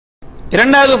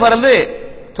இரண்டாவது ஃபர்து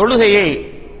தொழுகையை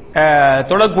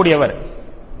தொழக்கூடியவர்,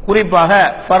 குறிப்பாக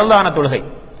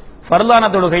ஃபர்தான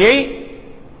தொழுகையை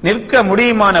நிற்க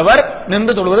முடியுமானவர்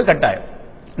நின்று தொழுவது கட்டாயம்.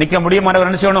 நிற்க முடியுமானவர்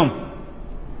என்ன செய்யணும்?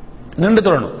 நின்று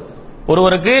தொழணும்.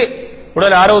 ஒருவருக்கு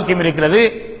உடல் ஆரோக்கியம் இருக்கிறது,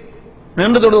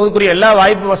 நின்று தொழுவதற்குரிய எல்லா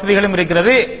வாய்ப்பு வசதிகளும்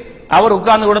இருக்கிறது, அவர்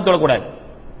உட்கார்ந்து கூட தொழக்கூடாது.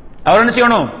 அவர் என்ன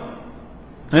செய்யணும்?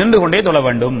 நின்று கொண்டே தொழ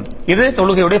வேண்டும். இது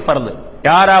தொழுகையுடைய ஃபர்து.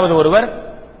 யாராவது ஒருவர்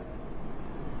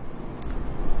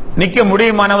நிற்க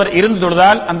முடியுமானவர் இருந்து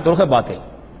தொழுதால் அந்த தொழுகை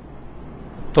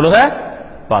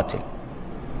பாத்தில்.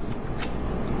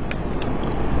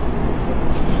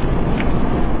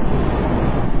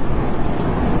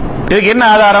 இதுக்கு என்ன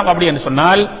ஆதாரம் அப்படி என்று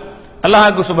சொன்னால், அல்லாஹ்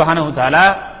சுப்ஹானஹு வ தஆலா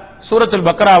சூரத்துல்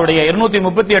பக்ராவுடைய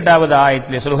 238வது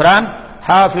ஆயத்திலே சொல்கிறான்,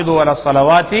 ஹாஃபிது அலஸ்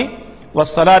ஸலவாத்தி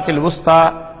வஸ்ஸலாத்தில் வுஸ்தா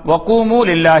வகூமு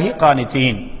லில்லாஹி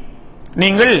கானிதீன்.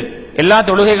 நீங்கள் எல்லா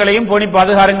தொழுகைகளையும் பேணி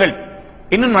பாதுகாருங்கள்,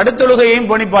 இன்னும் நடுத்தொழுகையையும்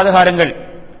பேணி பாதுகாருங்கள்.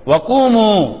 வகூமு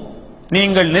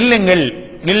நீங்கள் நில்லுங்கள்,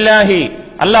 லில்லாஹி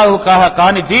அல்லாஹ்வுக்காக,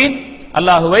 கானிதீன்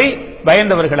அல்லாஹ்வை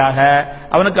பயந்தவர்களாக,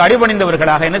 அவனுக்கு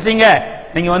அடிபணிந்தவர்களாக என்ன செய்யுங்க?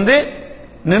 நீங்க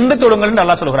நின்று தொழுங்கள் என்று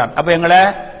அல்லாஹ் சொல்கிறான். அப்ப எங்களை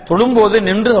தொழும்போது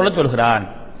நின்று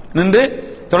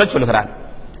தொழச் சொல்கிறான்.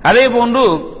 அதே போன்று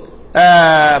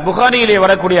புகாரியிலே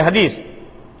வரக்கூடிய ஹதீஸ்,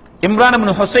 இம்ரான்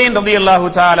இப்னு ஹுசைன் ரலியல்லாஹு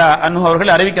தஆலா அன்ஹு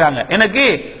அவர்கள் அறிவிக்கிறாங்க, எனக்கு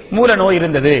மூல நோய்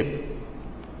இருந்தது.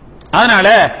 அதனால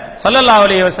ஸல்லல்லாஹு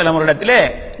அலைஹி வஸல்லம் அவர்களிடத்திலே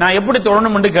நான் எப்படி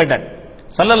தொழணும் என்று கேட்டேன்.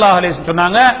 ஸல்லல்லாஹு அலைஹி வஸல்லம்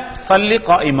சொன்னாங்க, ஸல்லி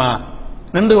காயிமா,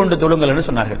 நின்று கொண்டு தொழுங்கள் என்று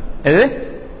சொன்னார்கள். எது?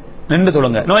 நின்று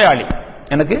தொழுங்க. நோயாளி,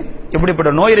 எனக்கு இப்படிப்பட்ட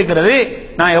நோய் இருக்கிறது,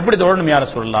 நான் எப்படி தொழணும் யா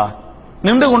ரசூலுல்லாஹ்?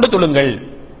 நின்று கொண்டு தொழுங்கள்.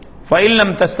 ஃபஇன்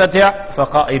லம் தஸ்ததி'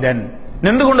 ஃபகாயிதன்,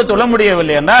 நின்று கொண்டு தொழ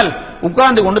முடியவில்லை என்றால்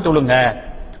உட்கார்ந்து கொண்டு தொழுங்க.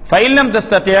 ஃபஇன் லம்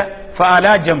தஸ்ததி'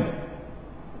 ஃபஅலா ஜம்ப்,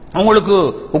 உங்களுக்கு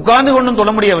உட்கார்ந்து கொண்டும் தொழ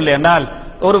முடியவில்லை என்றால்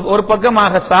ஒரு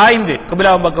பக்கமாக சாய்ந்து,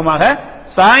 கிபிலாவின் பக்கமாக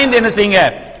சாய்ந்து என்ன செய்யுங்க?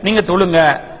 நீங்க தொழுங்க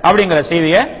அப்படிங்கிற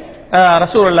செய்தியை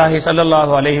ரசூலுல்லாஹி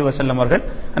ஸல்லல்லாஹு அலைஹி வஸல்லம் அவர்கள்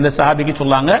அந்த சஹாபிக்கு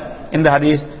சொன்னாங்க. இந்த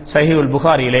ஹதீஸ் சஹீஹுல்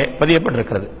புகாரியிலே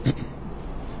பதியப்பட்டிருக்கிறது.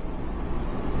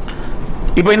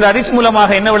 இப்ப இந்த ஹதீஸ் மூலமாக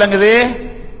என்ன விளங்குது?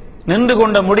 நின்று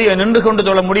கொண்டு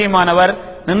தொழ முடியுமானவர்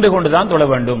நின்று கொண்டு தான் தொழ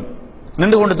வேண்டும்.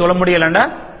 நின்று கொண்டு தொழ முடியலண்டா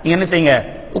நீங்க என்ன செய்யுங்க?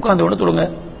 உட்கார்ந்து கொண்டு தொழுங்க.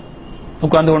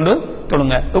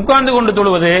 உட்கார்ந்து கொண்டு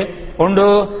தொழுவது ஒன்று,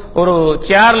 ஒரு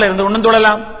சேர்ல இருந்து கொண்டு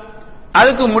தொழலாம்.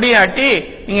 அதுக்கு முடியாட்டி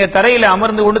நீங்க தரையில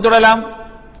அமர்ந்து கொண்டு தொழலாம்.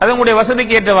 அது உங்களுடைய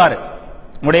வசதிக்கு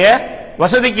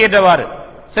ஏற்றவாறு.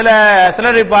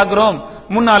 சிலரை பார்க்கிறோம்,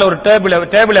 முன்னால ஒரு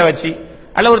டேபிளை வச்சு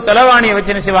அல்ல ஒரு தலவாணியை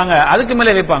வச்சு என்ன செய்வாங்க? அதுக்கு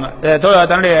மேலே வைப்பாங்க,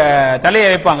 தன்னுடைய தலையை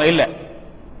வைப்பாங்க. இல்ல,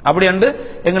 அப்படி என்று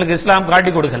எங்களுக்கு இஸ்லாம்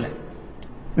காட்டி கொடுக்கல.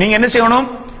 நீங்க என்ன செய்யணும்?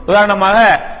 உதாரணமாக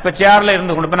இப்ப சேர்ல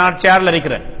இருந்து கொண்டு, இப்ப நான் சேர்ல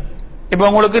இருக்கிறேன், இப்ப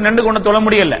உங்களுக்கு நின்று கொண்டு தொழ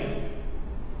முடியல.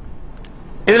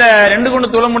 இதுல நின்று கொண்டு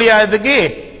தொழ முடியாததுக்கு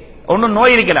ஒன்னும்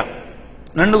நோய் இருக்கலாம்,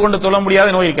 நின்று கொண்டு தொழ முடியாத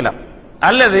நோய் இருக்கலாம்.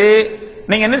 அல்லது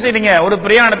நீங்க என்ன செய்றீங்க? ஒரு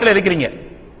பிரயாணத்தில் இருக்கிறீங்க,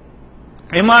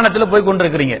 விமானத்தில் போய்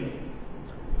கொண்டிருக்கிறீங்க.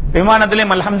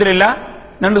 விமானத்திலேயும் அல்ஹம்துலில்லாஹ்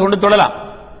நின்று கொண்டு தொழலாம்.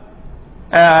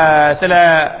 சில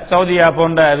சவுதியா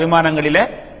போன்ற விமானங்களிலே,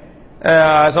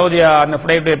 சவுதியா அந்த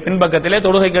ஃபிளைட் பின்பக்கத்திலே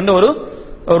தொழுகை கண்டு ஒரு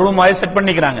ரூம் மாதிரி செட்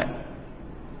பண்ணிக்கிறாங்க.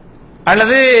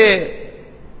 அல்லது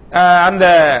அந்த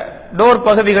டோர்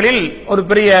பகுதிகளில் ஒரு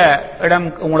பெரிய இடம்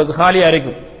உங்களுக்கு காலியா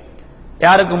இருக்கும்,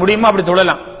 யாருக்கு முடியுமோ அப்படி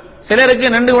தொழலாம்.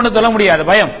 சிலருக்கு நின்று கொண்டு தொழ முடியாது,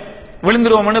 பயம்,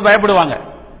 விழுந்துருவோம்னு பயப்படுவாங்க.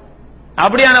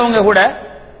 அப்படியானவங்க கூட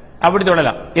அப்படி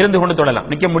தொழலாம், இருந்து கொண்டு தொழலாம்.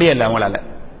 நிற்க முடியல அவங்களால,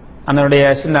 அதனுடைய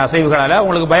சின்ன அசைவுகளால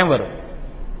உங்களுக்கு பயம் வரும்.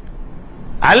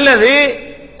 அல்லது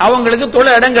அவங்களுக்கு தொழ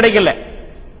இடம் கிடைக்கல,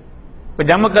 இப்ப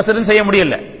ஜம்மு கசரும் செய்ய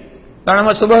முடியல,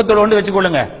 நம்ம சுபகத்தோடு கொண்டு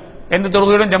வச்சுக்கொள்ளுங்க, எந்த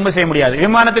தொழுகையும் ஜம்மு செய்ய முடியாது.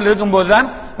 விமானத்தில் இருக்கும் போதுதான்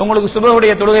உங்களுக்கு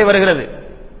சுபகுடைய தொழுகை வருகிறது.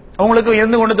 உங்களுக்கு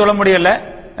இருந்து கொண்டு தொழ முடியல,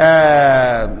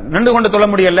 நின்று கொண்டு தொழ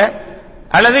முடியல.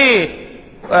 அல்லது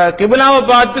கிபிலாவை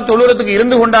பார்த்து தொழுறதுக்கு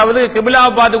இருந்து கொண்டாவது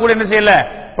கிபிலாவை பார்த்து கூட என்ன செய்யல,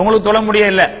 உங்களுக்கு தொழ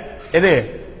முடியல. எது?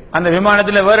 அந்த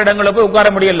விமானத்தில் வேறு இடங்களில் போய் உட்கார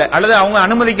முடியல, அல்லது அவங்க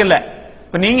அனுமதிக்கல.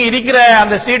 இப்ப நீங்க இருக்கிற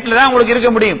அந்த சீட்ல தான் உங்களுக்கு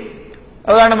இருக்க முடியும்.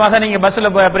 உதாரணமாக நீங்க பஸ்ல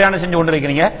பிரயாணம் செஞ்சு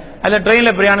கொண்டிருக்கிறீங்க, அல்ல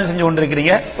ட்ரெயின்ல பிரயாணம் செஞ்சு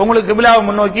கொண்டிருக்கிறீங்க, உங்களுக்கு கிபிலாவை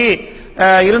முன்னோக்கி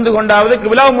இருந்து கொண்டாவது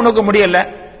கிபிலாவை முன்னோக்க முடியல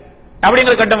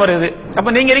அப்படிங்கிற கட்டம் வருது.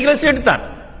 அப்ப நீங்க இருக்கிற சீட்டு தான்.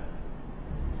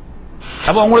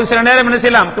 அப்ப உங்களுக்கு சில நேரம் என்ன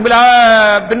செய்யலாம்? கிபிலா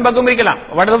பின்பக்கம் இருக்கலாம்,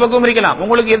 வடது பக்கம் இருக்கலாம்.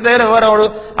 உங்களுக்கு இது வேற ஒரு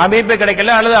அமைப்பே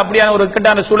கிடைக்கல, அல்லது அப்படியான ஒரு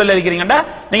இக்கட்டான சூழல் இருக்கிறீங்கன்னா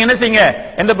நீங்க என்ன செய்யுங்க?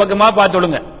 எந்த பக்கமா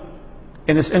பார்த்துடுங்க.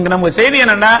 நமக்கு செய்தி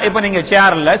என்னன்னா, இப்ப நீங்க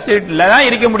சேர்ல சீட்ல தான்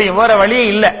இருக்க முடியும், வேற வழியே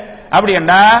இல்லை. அப்படி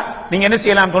என்றா நீங்க என்ன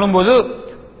செய்யலாம்? தொழும்போது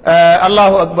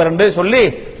அல்லாஹு அக்பர் என்று சொல்லி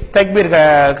தக்பீர்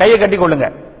கையை கட்டி கொள்ளுங்க.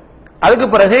 அதுக்கு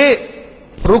பிறகு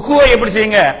ருக்குவை எப்படி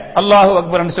செய்யுங்க? அல்லாஹு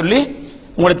அக்பர் என்று சொல்லி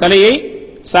உங்களுடைய தலையை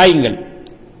சாயுங்கள்.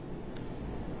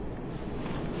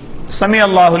 சமி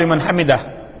அல்லாஹு லிமன் ஹமிதா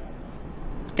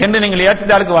என்று நீங்கள்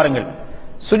ஏற்றிதாலுக்கு வாருங்கள்.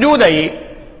 சுஜூதை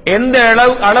எந்த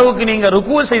அளவுக்கு நீங்க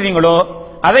ருக்கு செய்தீங்களோ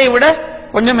அதை விட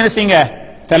கொஞ்சம் என்ன செய்யுங்க,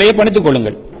 தலையை பணித்துக்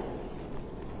கொள்ளுங்கள்.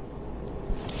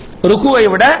 ருக்குவை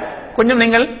விட கொஞ்சம்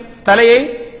நீங்கள் தலையை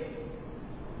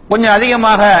கொஞ்சம்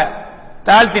அதிகமாக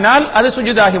தாழ்த்தினால் அது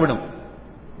சுஜூத் ஆகிவிடும்.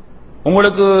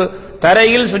 உங்களுக்கு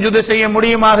தரையில் சுஜூத் செய்ய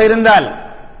முடியுமாக இருந்தால்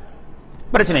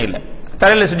பிரச்சனை இல்லை,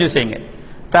 தரையில சுஜூத் செய்யுங்க.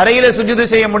 தரையில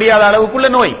சுஜூத் செய்ய முடியாத அளவுக்குள்ள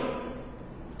நோய்,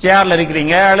 சேர்ல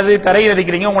இருக்கிறீங்க அல்லது தரையில்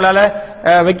இருக்கிறீங்க, உங்களால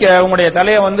உங்களுடைய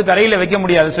தலையை வந்து தரையில வைக்க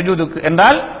முடியாது சுஜூதுக்கு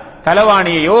என்றால்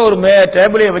தலவாணியோ ஒரு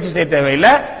டேபிளையோ வச்சு செய்ய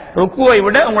தேவையில்லை. ருக்குவை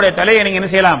விட உங்களுடைய தலையை நீங்க என்ன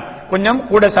செய்யலாம், கொஞ்சம்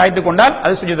கூட சாய்த்து கொண்டால்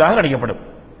அது சுஜூதாக கணிக்கப்படும்.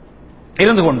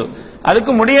 இருந்து கொண்டு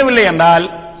அதுக்கு முடியவில்லை என்றால்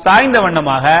சாய்ந்த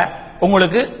வண்ணமாக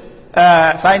உங்களுக்கு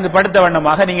சாய்ந்து படுத்த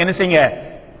வண்ணமாக நீங்க என்ன செய்யுங்க,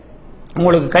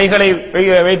 உங்களுக்கு கைகளை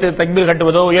வைத்து தக்பீர்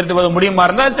கட்டுவதோ உயர்த்துவதோ முடியுமா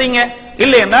இருந்தால் செய்யுங்க.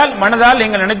 இல்லை என்றால் மனதால்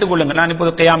நீங்கள் நினைத்துக் கொள்ளுங்கள், நான்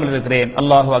இப்போது கியாமில் இருக்கிறேன்,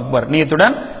 அல்லாஹு அக்பர்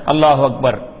நியத்துடன் அல்லாஹு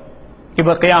அக்பர்,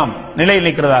 இப்ப கியாம் நிலையில்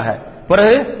நிற்கிறதாக,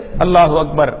 பிறகு அல்லாஹு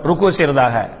அக்பர் ருக்கு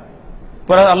செய்யறதாக,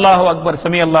 பிறகு அல்லாஹு அக்பர்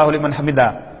சமி அல்லாஹு லிமன் ஹமிதா,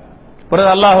 பிறகு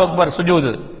அல்லாஹு அக்பர்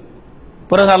சுஜூது,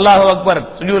 பிறகு அல்லாஹு அக்பர்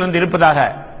சுஜூதிலிருந்து இருப்பதாக,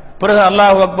 பிறகு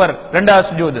அல்லாஹு அக்பர் இரண்டாவது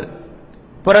சுஜூது,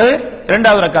 பிறகு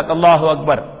இரண்டாவது ரக்காத் அல்லாஹு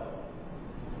அக்பர்.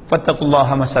 ஃபத்தகுல்லாஹ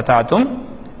மஸ்ததாதும்,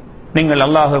 நீங்கள்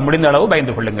அல்லாஹ்வை முடிந்த அளவு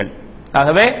பயந்து கொள்ளுங்கள்.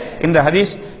 ஆகவே இந்த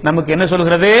ஹதீஸ் நமக்கு என்ன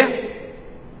சொல்கிறது,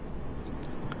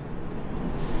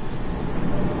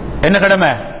 என்ன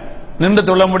கடமை, நின்று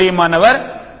தொழ முடியுமானவர்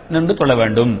நின்று தொழ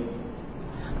வேண்டும்.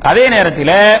 அதே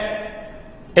நேரத்தில்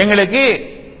எங்களுக்கு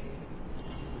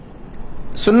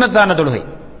சுன்னத்தான தொழுகை,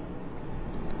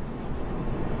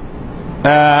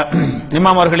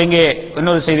 இமாம் அவர்கள் இங்கே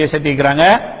இன்னொரு செய்தியை சேர்த்திருக்கிறாங்க.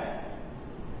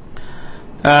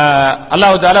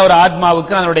 அல்லாஹ் தஆலா ஒரு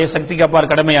ஆத்மாவுக்கு அதனுடைய சக்திக்கு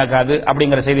அப்பால் கடமையாக்காது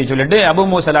அப்படிங்கிற செய்தியை சொல்லிட்டு அபூ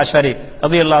மூஸா அல்-அஷ்அரி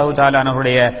ரலியல்லாஹு தஆலா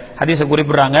அன்ஹுடைய ஹதீஸை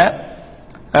குறிப்பிடுறாங்க.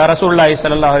 ரசூலுல்லாஹி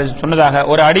ஸல்லல்லாஹு அலைஹி வஸல்லம் சொன்னதாக,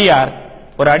 ஒரு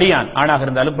அடியான் ஆணாக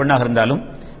இருந்தாலும் பெண்ணாக இருந்தாலும்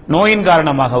நோயின்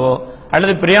காரணமாகவோ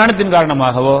அல்லது பிரயாணத்தின்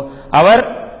காரணமாகவோ அவர்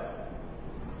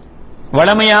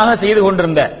வளமையாக செய்து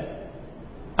கொண்டிருந்த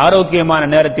ஆரோக்கியமான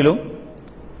நேரத்திலும்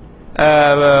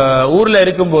ஊர்ல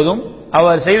இருக்கும் போதும்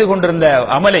அவர் செய்து கொண்டிருந்த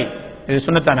அமலை, இது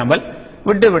சுன்னத்தான அமல்,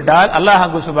 விட்டு விட்டால் அல்லாஹ்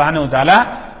சுப்ஹானஹு வ தஆலா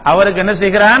அவருக்கு என்ன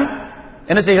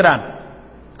செய்கிறான்,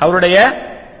 அவருடைய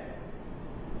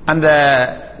அந்த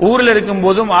ஊரில் இருக்கும்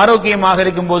போதும் ஆரோக்கியமாக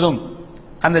இருக்கும் போதும்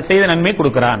அந்த செய்த நன்மை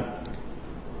கொடுக்கிறான்.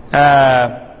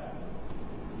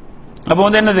 அப்போ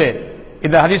வந்து என்னது,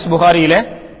 இந்த ஹதீஸ் புகாரியில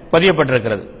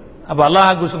பதியப்பட்டிருக்கிறது. அப்ப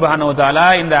அல்லாஹ் சுப்ஹானஹு வ தஆலா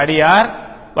இந்த அடியார்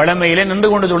வளமையிலே நின்று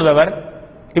கொண்டு தொழுதவர்,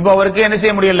 இப்ப அவருக்கு என்ன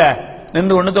செய்ய முடியல,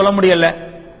 நின்று கொண்டு தொழ முடியல,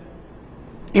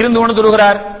 இருந்து கொண்டு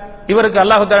தொழுகிறார். இவருக்கு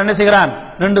அல்லாஹ் தஆலா என்ன செய்கிறான்,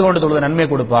 நின்று கொண்டு தொழுத நன்மை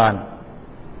கொடுப்பான்.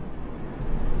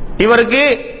 இவருக்கு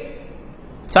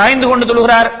சாய்ந்து கொண்டு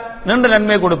தொழுகிறார், நின்று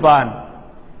நன்மை கொடுப்பான்.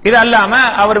 இது அல்லாம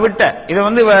அவர் விட்ட இதை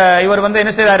வந்து இவர் வந்து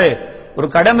என்ன செய்தாரு, ஒரு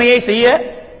கடமையை செய்ய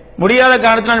முடியாத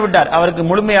காரணத்தினால் விட்டார், அவருக்கு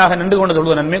முழுமையாக நின்று கொண்டு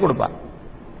தொழுத நன்மை கொடுப்பார்.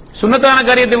 சுன்னத்தான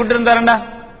காரியத்தை விட்டு இருந்தாருண்டா,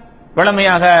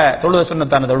 வளமையாக தொழுத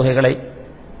சுன்னத்தான தொழுகைகளை,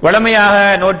 வளமையாக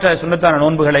நோற்ற சுன்னத்தான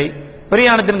நோன்புகளை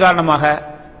பிரயாணத்தின் காரணமாக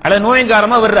அல்லது நோயின்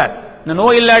காரணமாக விடுறார். இந்த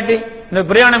நோய் இல்லாட்டி, இந்த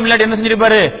பிரயாணம் இல்லாட்டி என்ன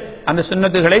செஞ்சிருப்பாரு, அந்த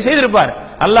சுன்னத்துகளை செய்திருப்பார்.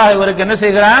 அல்லாஹ் இவருக்கு என்ன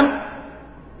செய்கிறான்,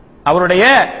 அவருடைய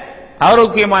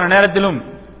ஆரோக்கியமான நேரத்திலும்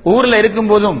ஊர்ல இருக்கும்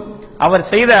போதும் அவர்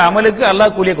செய்த அமலுக்கு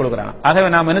அல்லாஹ் கூலியை கொடுக்கிறான். ஆகவே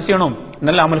நாம் என்ன செய்யணும்,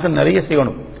 நல்ல அமல்கள் நிறைய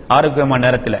செய்யணும். ஆரோக்கியமான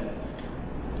நேரத்தில்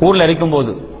ஊர்ல இருக்கும்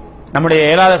போது, நம்முடைய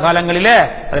இயலாத காலங்களிலே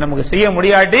அதை நமக்கு செய்ய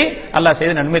முடியாட்டி அல்லாஹ்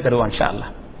செய்த நன்மை தருவான் இன்ஷா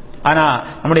அல்லாஹ். ஆனா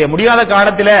நம்முடைய முடியாத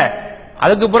காலத்தில்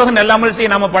அதுக்கு பிறகு நல்ல அமல் செய்ய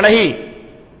நாம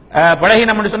பழகி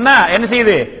நம்ம சொன்னா என்ன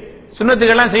செய்யுது,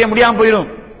 சுன்னத்துகள் எல்லாம் செய்ய முடியாம போயிடும்,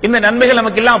 இந்த நன்மைகள்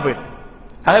நமக்கு இல்லாம போயிடும்.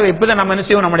 ஆகவே இப்பதான் நம்ம என்ன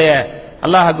செய்வோம், நம்முடைய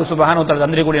அல்லாஹ் சுப்ஹானஹு வ தஆலா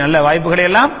தந்திரக்கூடிய நல்ல வாய்ப்புகளை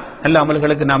எல்லாம் நல்ல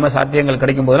அமல்களுக்கு நாம சாத்தியங்கள்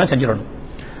கிடைக்கும் போதெல்லாம் செஞ்சிடணும்.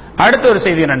 அடுத்த ஒரு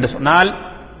செய்தி என்று சொன்னால்,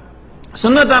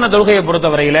 சுன்னத்தான தொழுகையை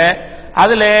பொறுத்தவரையில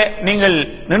அதுல நீங்கள்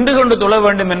நின்று கொண்டு தொழ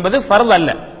வேண்டும் என்பது ஃபர்த் அல்ல.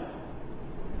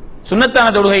 சுன்னத்தான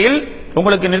தொழுகையில்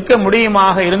உங்களுக்கு நிற்க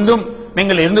முடியுமாக இருந்தும்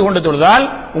நீங்கள் இருந்து கொண்டு தொழுதால்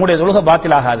உங்களுடைய தொழுகை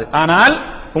பாத்திலாகாது. ஆனால்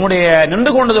உங்களுடைய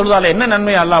நின்று கொண்டு தொழுதால் என்ன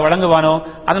நன்மை அல்லாஹ் வழங்குவானோ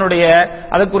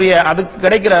அதுக்கு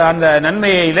கிடைக்கிற அந்த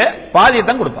நன்மையில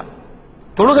பாதியத்தான் கொடுப்பான்.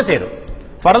 தொழுகை சேரும்.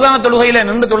 ஃபர்தான தொழுகையில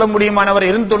நின்று தொழ முடியுமானவர்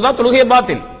இருந்து தொழுதால் தொழுகை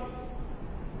பாத்தில்.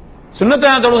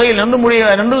 சுன்னத்தான தொழுகையில்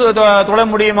நின்று தொழ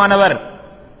முடியுமானவர்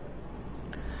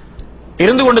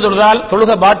இருந்து கொண்டு தொழுதால்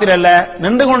தொழுகை பாத்தில் அல்ல.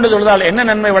 நின்று கொண்டு தொழுதால் என்ன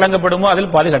நன்மை வழங்கப்படுமோ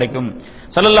அதில் பாதி கிடைக்கும்.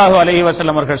 ஸல்லல்லாஹு அலைஹி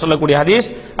வஸல்லம் அவர்கள் சொல்லக்கூடிய ஹதீஸ்,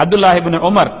 அப்துல்லாஹ் இப்னு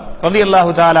உமர்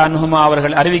ரலியல்லாஹு தஆலா அன்ஹுமா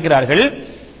அவர்கள் அறிவிக்கிறார்கள்,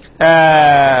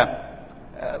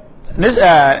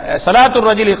 ஸலாத்துர்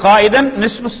ரஜுலி காயிதன்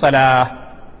நிஸ்ஃபுஸ் ஸலாஹ்,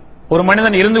 ஒரு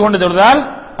மனிதன் இருந்து கொண்டு தொழுதால்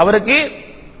அவருக்கு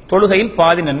தொழுகையில்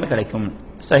பாதி நன்மை கிடைக்கும்.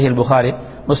 சஹீல் புகாரி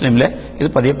முஸ்லிம்ல இது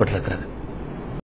பதியப்பட்டிருக்கிறது.